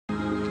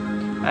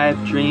I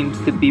have dreams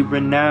to be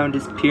renowned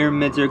as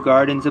pyramids or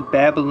gardens of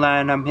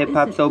Babylon. I'm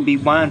hip-hop's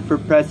Obi-Wan for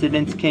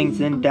presidents,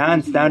 kings, and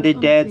dons. Down to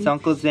dads,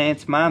 uncles,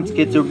 aunts, moms,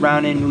 kids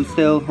around and who's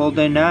still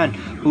holding on.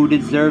 Who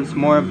deserves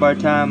more of our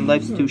time?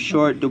 Life's too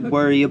short to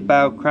worry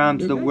about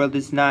crimes. The world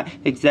is not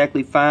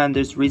exactly fine.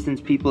 There's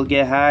reasons people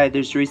get high.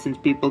 There's reasons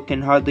people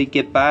can hardly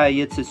get by.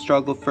 It's a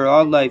struggle for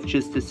all life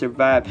just to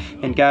survive.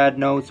 And God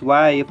knows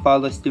why. If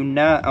all us do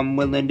not, I'm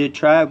willing to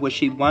try what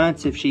she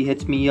wants. If she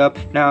hits me up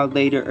now,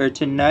 later, or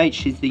tonight,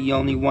 she's the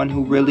only one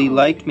who really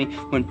liked me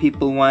when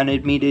people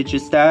wanted me to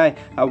just die.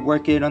 I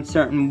work it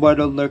uncertain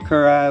what'll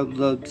occur.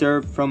 I'll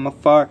observe from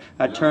afar.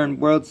 I turn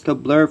worlds to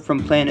blur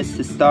from planets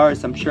to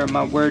stars. I'm sure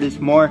my word is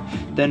more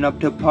than up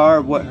to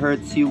par. What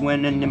hurts you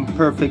in an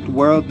imperfect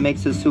world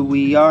makes us who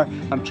we are.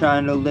 I'm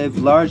trying to live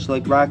large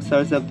like rock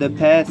stars of the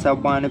past. I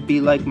want to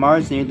be like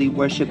Mars, nearly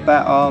worshipped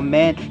by all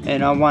men.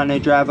 And I want to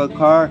drive a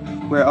car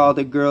where all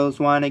the girls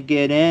want to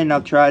get in.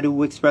 I'll try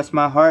to express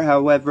my heart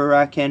however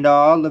I can to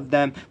all of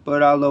them,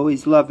 but I'll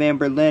always love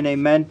Amberlynn,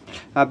 amen.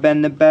 I've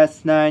been the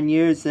best 9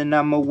 years, and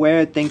I'm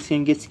aware things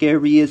can get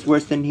scary as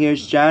worse than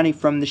here's Johnny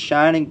from The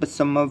Shining, but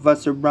some of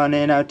us are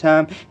running out of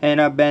time, and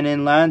I've been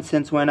in line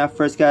since when I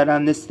first got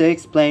on the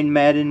sticks, playing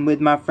Madden with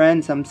my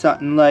friends. I'm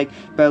something like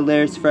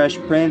Bel-Air's Fresh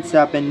Prince.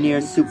 I've been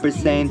near Super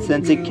Saiyan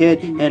since a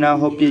kid, and I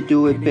hope to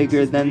do it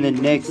bigger than the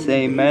Knicks,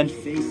 amen.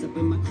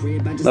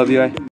 Love you,